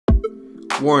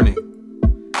Warning,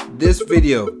 this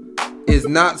video is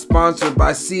not sponsored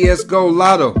by CSGO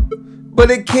LOTTO,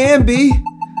 but it can be.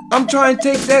 I'm trying to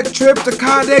take that trip to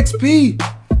COD XP.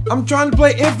 I'm trying to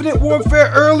play Infinite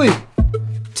Warfare early.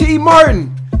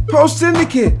 TMARTN, Pro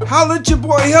Syndicate, holla at your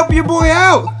boy, help your boy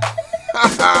out.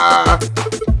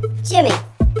 Jimmy,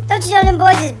 don't you know them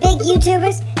boys is big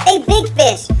YouTubers? They big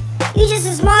fish. You just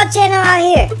a small channel out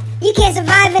here. You can't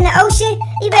survive in the ocean.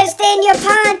 You better stay in your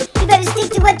pond. You better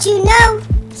stick to what you know.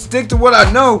 Stick to what I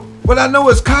know. What I know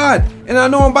is COD, and I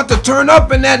know I'm about to turn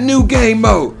up in that new game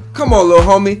mode. Come on, little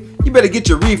homie. You better get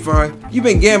your refund. You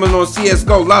been gambling on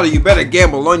CSGO LOTTO. You better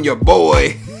gamble on your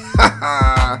boy.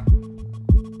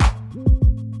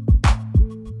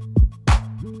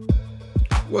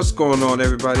 What's going on,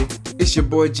 everybody? It's your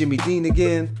boy Jimmy Dean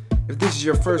again. If this is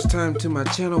your first time to my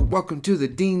channel, welcome to the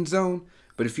Dean Zone.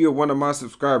 But if you're one of my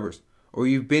subscribers or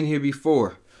you've been here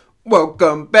before,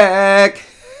 welcome back.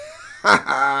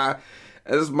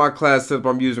 This is my class setup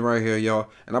I'm using right here, y'all.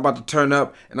 And I'm about to turn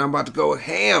up and I'm about to go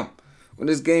ham. When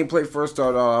this gameplay first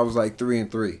started out, I was like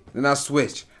 3-3. Then I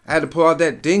switched. I had to pull out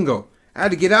that dingo. I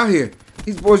had to get out here.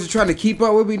 These boys are trying to keep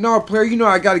up with me. No, player, you know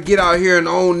I got to get out here and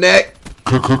own that.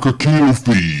 Kill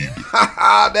feed.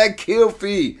 That kill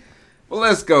feed. Well,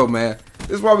 let's go, man.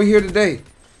 This is why we're here today.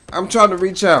 I'm trying to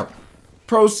reach out.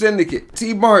 Pro Syndicate,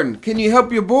 TMARTN, can you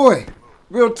help your boy?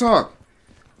 Real talk.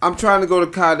 I'm trying to go to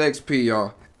COD XP,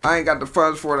 y'all. I ain't got the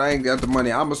funds for it. I ain't got the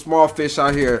money. I'm a small fish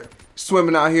out here,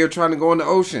 swimming out here, trying to go in the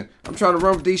ocean. I'm trying to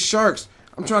run with these sharks.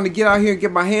 I'm trying to get out here and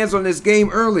get my hands on this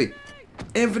game early.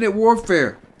 Infinite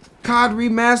Warfare, COD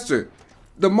Remastered,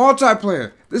 the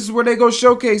multiplayer. This is where they go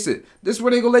showcase it. This is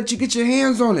where they go let you get your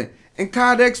hands on it. And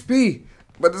COD XP.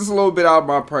 But this is a little bit out of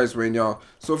my price range, y'all.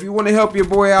 So if you want to help your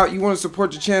boy out, you want to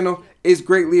support the channel, it's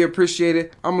greatly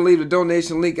appreciated. I'm going to leave the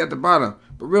donation link at the bottom.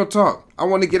 But real talk, I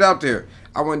want to get out there.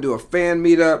 I want to do a fan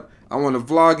meetup. I want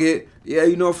to vlog it. Yeah,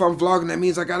 you know, if I'm vlogging, that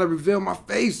means I got to reveal my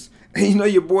face. And you know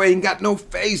your boy ain't got no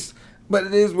face. But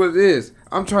it is what it is.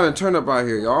 I'm trying to turn up out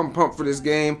here, y'all. I'm pumped for this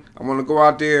game. I want to go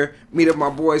out there, meet up my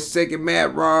boys, Second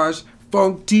Mad Raj,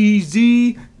 Funk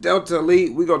TZ, Delta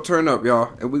Elite. We going to turn up,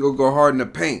 y'all. And we going to go hard in the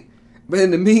paint. But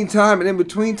in the meantime and in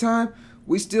between time,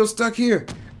 we still stuck here.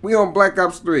 We on Black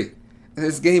Ops 3. And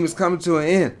this game is coming to an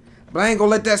end. But I ain't going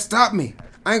to let that stop me.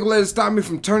 I ain't going to let it stop me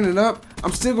from turning up.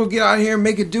 I'm still going to get out here and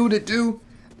make it do what it do.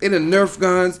 They done nerf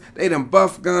guns. They done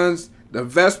buff guns. The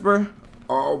Vesper.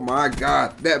 Oh my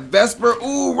God. That Vesper.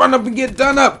 Ooh, run up and get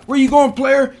done up. Where you going,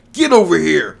 player? Get over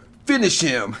here. Finish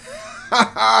him.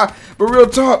 But real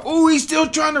talk. Ooh, he's still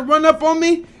trying to run up on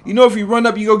me. You know, if you run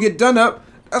up, you go get done up.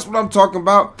 That's what I'm talking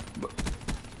about.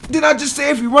 Did I just say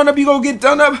if you run up, you gonna get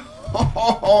done up?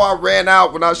 Oh, I ran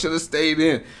out when I should have stayed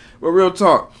in. But real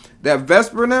talk, that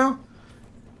Vesper now,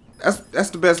 that's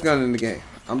the best gun in the game.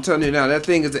 I'm telling you now, that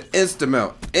thing is an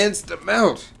insta-melt.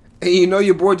 Insta-melt. And you know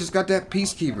your boy just got that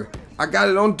Peacekeeper. I got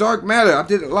it on Dark Matter. I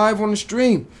did it live on the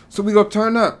stream. So we gonna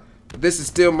turn up. But this is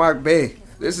still my Bay.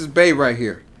 This is Bay right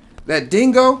here. That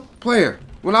dingo player.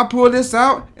 When I pull this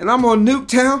out and I'm on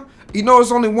Nuketown, you know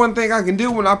it's only one thing I can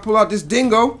do when I pull out this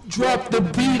dingo. Drop the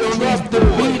beat on these.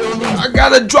 I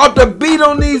gotta drop the beat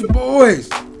on these boys.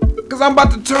 Cause I'm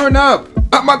about to turn up.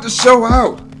 I'm about to show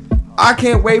out. I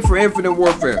can't wait for Infinite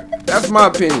Warfare. That's my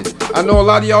opinion. I know a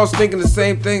lot of y'all is thinking the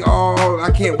same thing. Oh,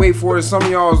 I can't wait for it. Some of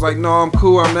y'all is like, no, I'm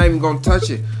cool. I'm not even gonna touch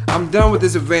it. I'm done with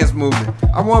this advanced movement.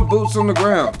 I want boots on the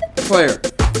ground. Player,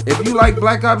 if you like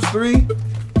Black Ops 3,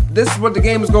 this is what the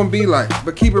game is going to be like.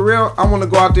 But keep it real, I want to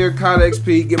go out there, COD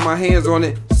XP, get my hands on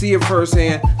it, see it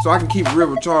firsthand, so I can keep it real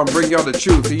with y'all and bring y'all the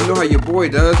truth. So you know how your boy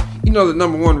does. You know the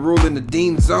 #1 rule in the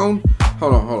Dean Zone?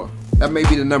 Hold on. That may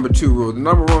be the #2 rule. The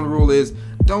 #1 rule is,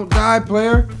 don't die,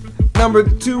 player.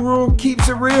 #2 rule, keeps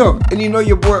it real. And you know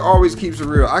your boy always keeps it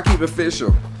real. I keep it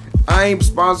official. I ain't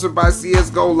sponsored by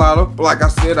CSGO LOTTO, but like I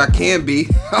said, I can be.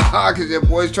 Because your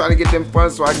boy's trying to get them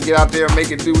funds so I can get out there and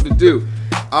make it do what it do.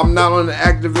 I'm not on the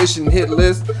Activision hit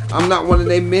list. I'm not one of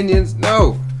their minions.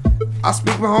 No. I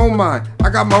speak my own mind. I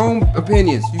got my own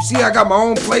opinions. You see, I got my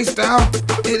own play style.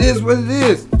 It is what it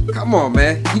is. Come on,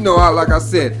 man. You know, like I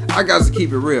said, I got to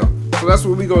keep it real. So that's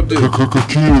what we gonna do.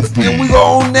 And we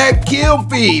gonna own that kill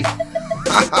feed.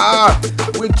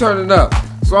 We turning up.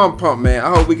 So I'm pumped, man. I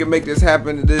hope we can make this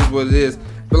happen. It is what it is.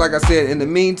 But like I said, in the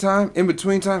meantime, in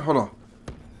between time, hold on.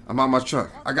 I'm on my truck.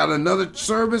 I got another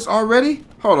service already?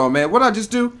 Hold on, man. What'd I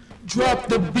just do? Drop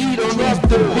the beat on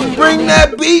these. Bring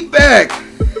that beat back.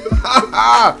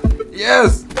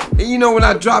 Yes. And you know when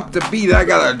I drop the beat, I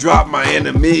gotta drop my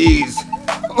enemies.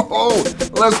 Oh,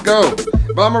 let's go.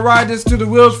 But I'm gonna ride this till the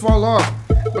wheels fall off.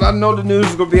 But I know the news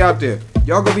is gonna be out there.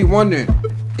 Y'all gonna be wondering,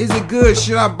 Is it good?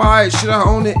 Should I buy it? Should I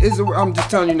own it? I'm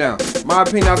just telling you now. My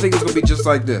opinion, I think it's gonna be just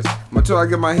like this. Until I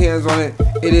get my hands on it,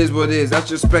 it is what it is. That's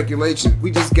just speculation.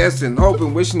 We just guessing,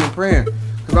 hoping, wishing, and praying.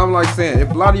 Cause I'm like saying, if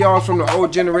a lot of y'all is from the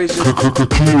old generation,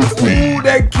 ooh,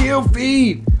 that kill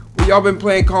feed. Well, y'all been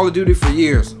playing Call of Duty for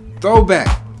years.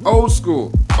 Throwback, old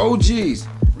school, OGs.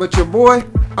 But your boy,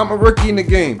 I'm a rookie in the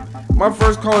game. My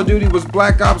first Call of Duty was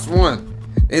Black Ops 1.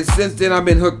 And since then, I've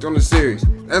been hooked on the series.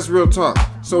 That's real talk.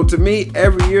 So to me,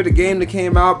 every year the game that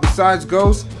came out, besides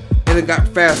Ghost, and it got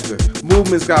faster.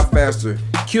 Movements got faster.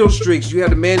 Kill streaks, you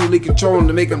had to manually control them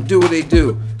to make them do what they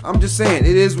do. I'm just saying,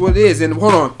 it is what it is. And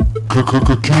hold on.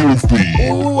 Kill feed.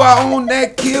 Ooh, I own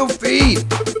that kill feed.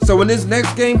 So when this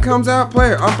next game comes out,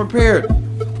 player, I'm prepared.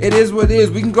 It is what it is.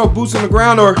 We can go boots on the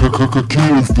ground or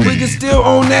we can still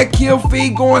own that kill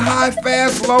feed, going high,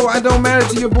 fast, low. I don't matter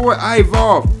to your boy. I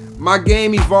evolve. My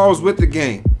game evolves with the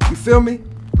game. You feel me?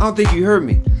 I don't think you heard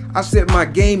me. I said my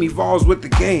game evolves with the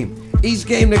game. Each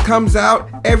game that comes out,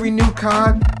 every new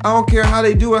COD, I don't care how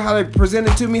they do it, how they present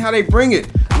it to me, how they bring it.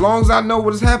 As long as I know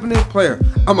what is happening, player,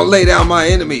 I'ma lay down my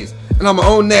enemies and I'ma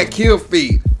own that kill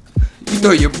feed. You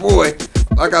know your boy.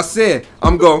 Like I said,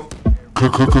 I'm going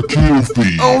Kill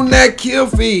feed. own that kill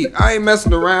feed. I ain't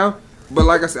messing around. But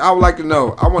like I said, I would like to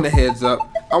know. I want a heads up.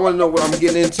 I want to know what I'm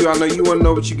getting into. I know you want to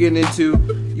know what you're getting into.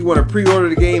 You want to pre-order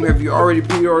the game. Have you already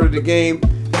pre-ordered the game?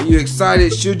 Are you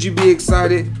excited? Should you be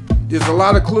excited? There's a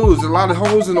lot of clues, a lot of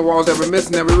holes in the walls that we're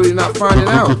missing that we're really not finding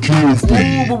out.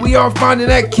 Ooh, but we are finding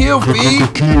that kill feed.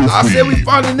 I said we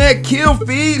finding that kill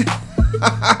feed.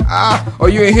 Oh,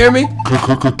 you ain't hear me?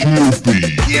 Kill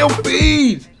feed. Kill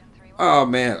feed. Oh,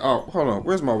 man. Oh, hold on.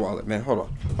 Where's my wallet, man? Hold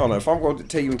on. Hold on. If I'm going to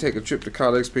take a trip to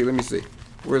COD XP, let me see.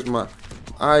 Where's my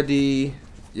ID?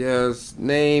 Yes.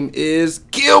 Name is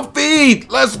Kill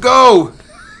Feed. Let's go.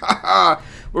 But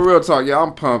real talk, y'all.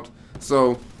 I'm pumped.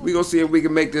 So we gonna see if we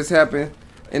can make this happen.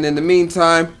 And in the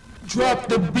meantime, Drop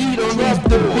the beat on drop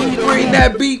the beat. bring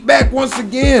that beat back once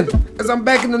again. As I'm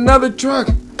back in another truck.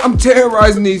 I'm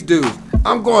terrorizing these dudes.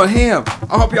 I'm going ham.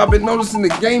 I hope y'all been noticing the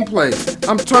gameplay.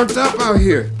 I'm turned up out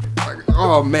here.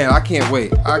 Oh man, I can't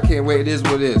wait. I can't wait. It is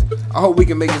what it is. I hope we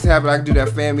can make this happen. I can do that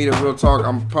fan meet real talk.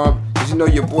 I'm pumped. Cause you know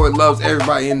your boy loves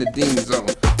everybody in the Dean Zone.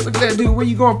 Look at that dude. Where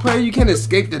you gonna play? You can't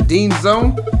escape the Dean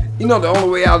Zone. You know the only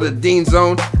way out of the Dean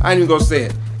Zone. I ain't even gonna say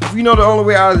it. If you know the only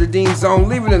way out of the Dean Zone,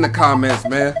 leave it in the comments,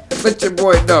 man. Let your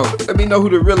boy know. Let me know who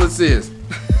the realest is.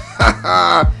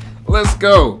 Let's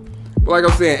go. But like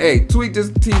I'm saying, hey, tweet this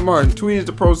TMARTN. Tweet it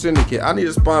to Pro Syndicate. I need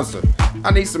a sponsor.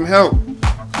 I need some help.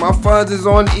 My funds is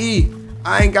on E.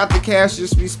 I ain't got the cash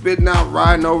just be spitting out,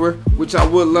 riding over, which I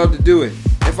would love to do it.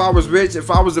 If I was rich,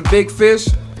 if I was a big fish,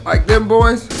 like them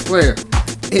boys, player,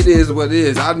 it is what it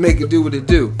is. I'd make it do what it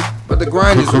do. But the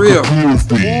grind is real.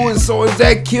 Ooh, and so is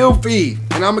that kill feed.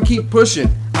 And I'ma keep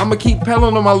pushing. I'ma keep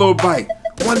pedaling on my little bike.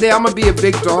 One day I'ma be a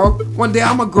big dog. One day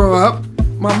I'ma grow up.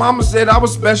 My mama said I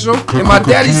was special. And my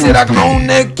daddy said I can own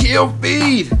that kill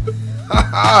feed.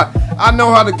 I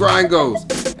know how the grind goes.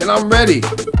 And I'm ready.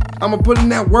 I'ma put in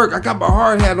that work. I got my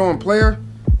hard hat on, player.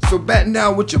 So batten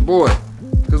down with your boy.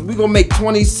 Cause we gonna make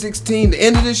 2016 the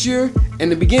end of this year.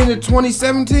 And the beginning of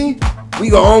 2017, we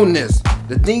gonna own this.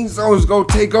 The Dean Zone's gonna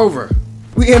take over.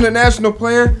 We international,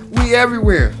 player. We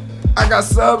everywhere. I got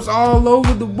subs all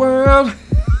over the world.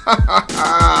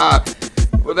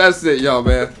 Well, that's it, y'all,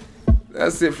 man.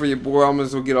 That's it for your boy. I'm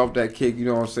just gonna get off that kick. You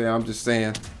know what I'm saying? I'm just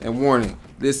saying. And warning,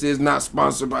 this is not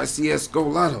sponsored by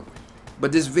CSGO LOTTO.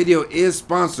 But this video is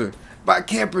sponsored by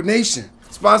Camper Nation,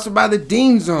 sponsored by the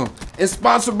Dean Zone, and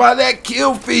sponsored by that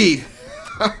kill feed.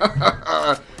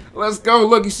 Let's go.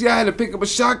 Look, you see I had to pick up a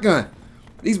shotgun.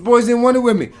 These boys didn't want it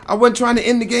with me. I wasn't trying to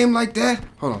end the game like that.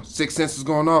 Hold on, 6 senses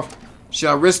going off. Should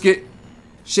I risk it?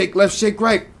 Shake left, shake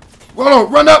right. Hold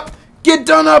on, run up. Get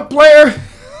done up, player.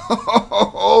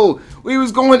 We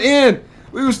was going in.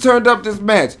 We was turned up this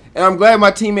match. And I'm glad my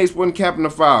teammates wasn't capping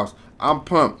the fouls. I'm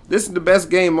pumped. This is the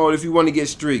best game mode if you want to get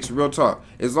streaks. Real talk.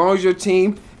 As long as your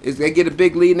team they get a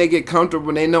big lead and they get comfortable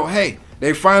and they know, hey,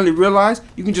 they finally realize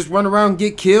you can just run around and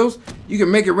get kills. You can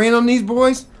make it rain on these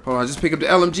boys. Hold on, I just picked up the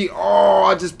LMG. Oh,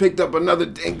 I just picked up another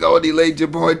dingo and he laid your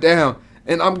boy down.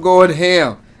 And I'm going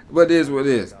ham. But it is what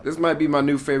it is. This might be my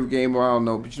new favorite game, or I don't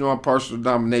know. But you know I'm partial to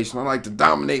domination. I like to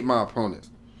dominate my opponents.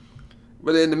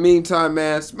 But in the meantime,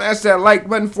 man, smash that like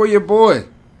button for your boy.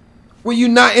 Were you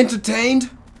not entertained?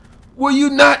 Were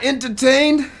you not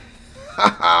entertained?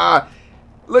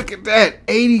 Look at that.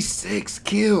 86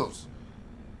 kills.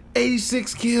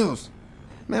 86 kills.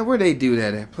 Man, where they do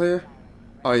that at, player?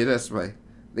 Oh, yeah, that's right.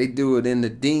 They do it in the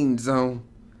Dean Zone.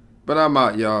 But I'm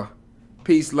out, y'all.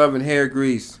 Peace, love, and hair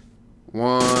grease.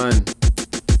 One.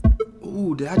 Ooh.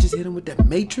 Ooh, did I just hit him with that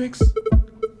Matrix?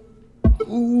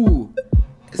 Ooh,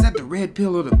 is that the red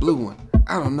pill or the blue one?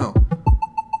 I don't know.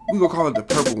 We gonna call it the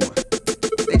purple one.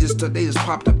 They just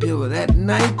popped a pill of that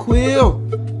NyQuil.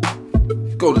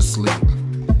 Go to sleep.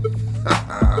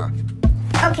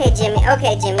 Okay, Jimmy,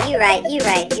 you right.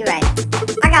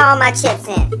 I got all my chips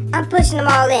in. I'm pushing them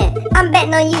all in. I'm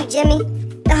betting on you, Jimmy.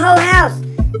 The whole house,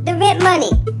 the rent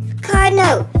money, car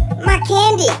note, my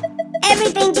candy,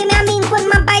 everything, Jimmy. I'm even putting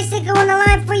my bicycle on the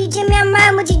line for you, Jimmy. I'm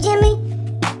riding with you, Jimmy.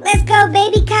 Let's go,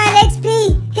 baby. COD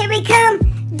XP. Here we come.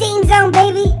 Dean Zone,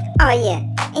 baby. Oh, yeah.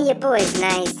 And your boy's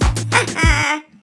nice. Ha ha.